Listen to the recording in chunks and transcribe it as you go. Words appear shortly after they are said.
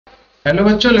Hello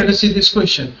bachcho, let us see this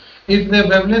question. If the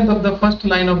wavelength of the first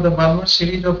line of the Balmer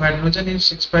series of hydrogen is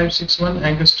 6561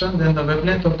 angstrom, then the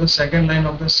wavelength of the second line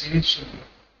of the series should be.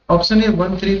 Option A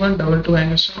 13122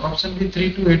 angstrom, option B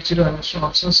 3280 angstrom,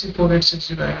 option C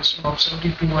 4860 angstrom, option D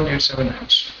 2187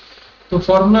 angstrom. तो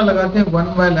formula लगाते हैं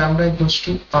 1 by lambda equals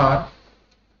to r,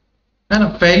 है ना.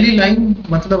 पहली line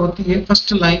मतलब होती है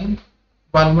first line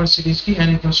Balmer series की,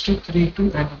 n equals to 3 to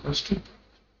n equals to 2.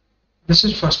 This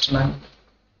is first line.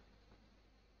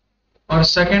 और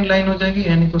सेकंड लाइन हो जाएगी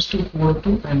n equals to 4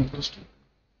 to n equals to.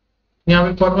 यहाँ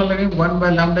पे फॉर्मूला लगेगा 1 by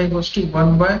lambda equals to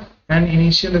 1 by n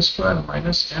initial square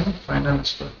minus n final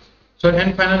square. So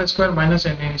n final square minus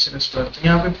n initial square. तो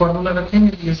यहाँ पे formula रखेंगे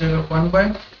तो ये जाएगा 1 by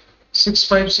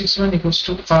 6561 equals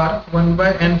to r. 1 by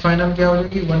n final क्या हो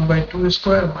जाएगी 1 by 2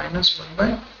 square minus 1 by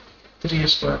 3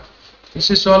 square.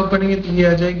 इसे सॉल्व करेंगे तो ये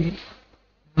आ जाएगी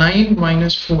 9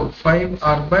 minus 4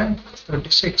 5r by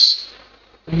 36.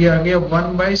 तो ये आ गया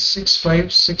 1 by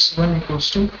 6561 equals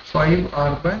to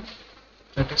 5r by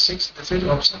 36. This is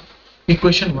option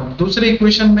equation 1. दूसरे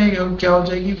इक्वेशन में क्या हो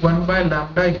जाएगी 1 by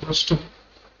lambda equals to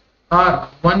r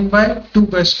 1 by 2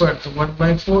 का स्क्वायर, तो 1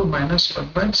 by 4 minus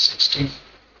 1 by 16.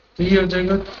 तो ये हो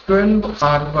जाएगा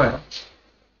 12r by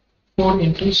 4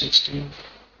 into 16.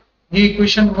 ये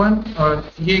इक्वेशन 1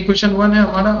 और ये इक्वेशन 1 है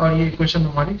हमारा और ये इक्वेशन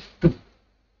हमारी 2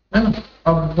 है ना.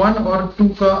 अब 1 और 2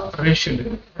 का रेशियो ले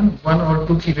लेंगे, 1 और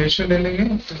 2 की रेशियो ले लेंगे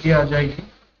तो ये आ जाएगी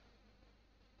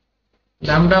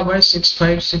lambda by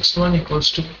 6561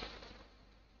 equals to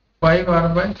 5r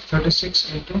by 36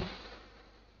 into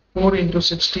 4 into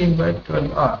 16 by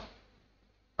 12r.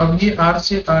 अब ये r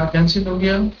से r कैंसिल हो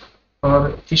गया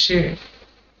और इसे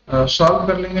सॉल्व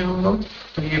कर लेंगे हम लोग.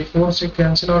 तो ये 4 से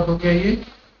कैंसिल आउट हो गया, ये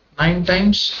 9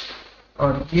 टाइम्स,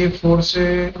 और ये 4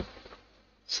 से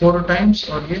 4 टाइम्स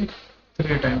और ये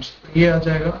 3 टाइम्स. ये आ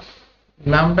जाएगा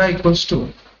lambda equals to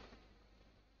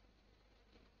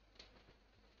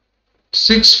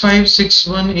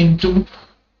 6561 into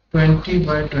 20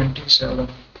 by 27.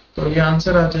 तो ये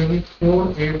आंसर आ जाएगी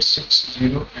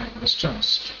 4860 एंगस्ट्रम्स.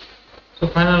 तो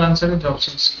final answer is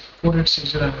option C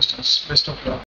 4860 एंगस्ट्रम्स. Best of luck.